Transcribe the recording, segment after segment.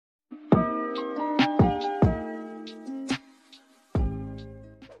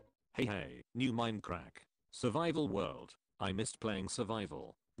Hey, new Minecraft. Survival world. I missed playing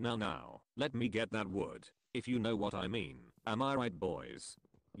survival. Now, let me get that wood, if you know what I mean. Am I right, boys?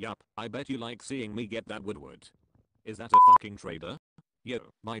 Yup, I bet you like seeing me get that wood. Is that a fucking trader? Yo,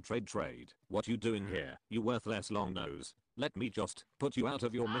 my trade. What you doing here, you worthless long nose? Let me just put you out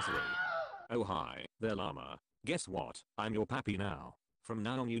of your misery. Oh hi, there llama. Guess what? I'm your pappy now. From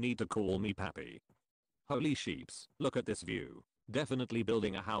now on you need to call me pappy. Holy sheeps, look at this view. Definitely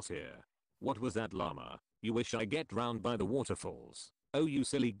building a house here. What was that, llama? You wish I get drowned by the waterfalls. Oh you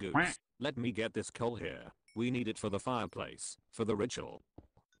silly goose. Let me get this coal here. We need it for the fireplace, for the ritual.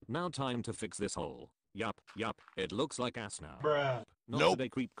 Now time to fix this hole. Yup, it looks like ass now. Bruh. Not Nope.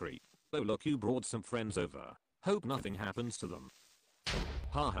 today, creep. Oh look, you brought some friends over. Hope nothing happens to them.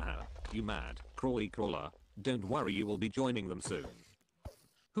 Ha, you mad, crawly crawler. Don't worry, you will be joining them soon.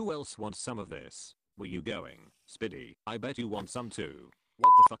 Who else wants some of this? Where you going, Spiddy? I bet you want some too.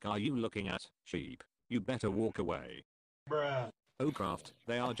 What the fuck are you looking at, sheep? You better walk away. Bruh. Oh craft,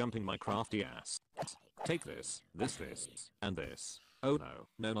 they are jumping my crafty ass. Take this, and this. Oh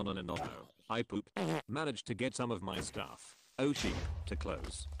no. I pooped. Managed to get some of my stuff. Oh sheep, to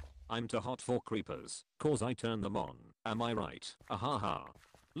close. I'm too hot for creepers, cause I turn them on. Am I right? Ahaha.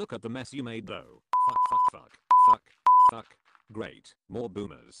 Look at the mess you made though. Fuck. Great, more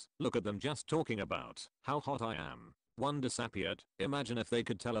boomers. Look at them just talking about how hot I am. One disappeared. Imagine if they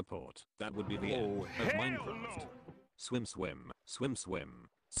could teleport. That would be the end of Minecraft. Swim.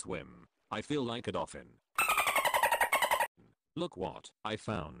 I feel like a dolphin. Look what I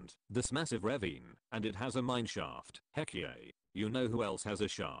found. This massive ravine, and it has a mine shaft. Heck yay. You know who else has a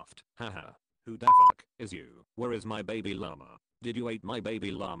shaft? Haha. Who the fuck is you? Where is my baby llama? Did you eat my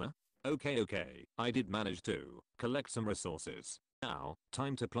baby llama? Okay. I did manage to collect some resources. Now,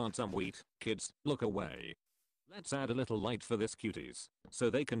 time to plant some wheat. Kids, look away. Let's add a little light for this cuties, so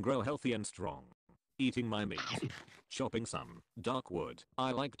they can grow healthy and strong. Eating my meat. Chopping some dark wood.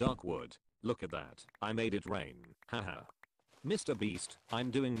 I like dark wood. Look at that. I made it rain. Haha. Mr. Beast, I'm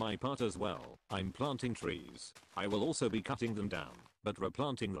doing my part as well. I'm planting trees. I will also be cutting them down, but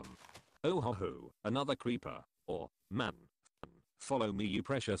replanting them. Oh ho, another creeper. Or, man. Follow me, you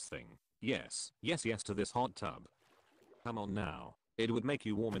precious thing. Yes to this hot tub. Come on now. It would make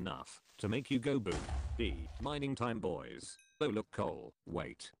you warm enough to make you go boom. Mining time, boys. Oh look, coal.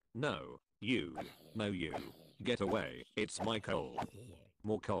 Wait. No. You. Get away. It's my coal.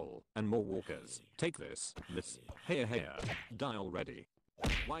 More coal and more walkers. Take this. Here. Die already.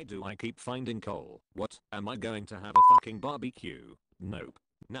 Why do I keep finding coal? What? Am I going to have a fucking barbecue? Nope.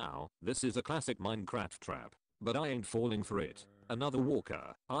 Now, this is a classic Minecraft trap. But I ain't falling for it. Another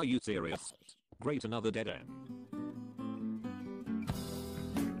walker. Are you serious? Great, another dead end.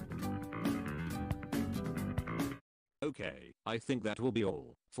 Okay, I think that will be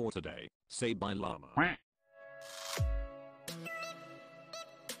all for today. Say bye, llama.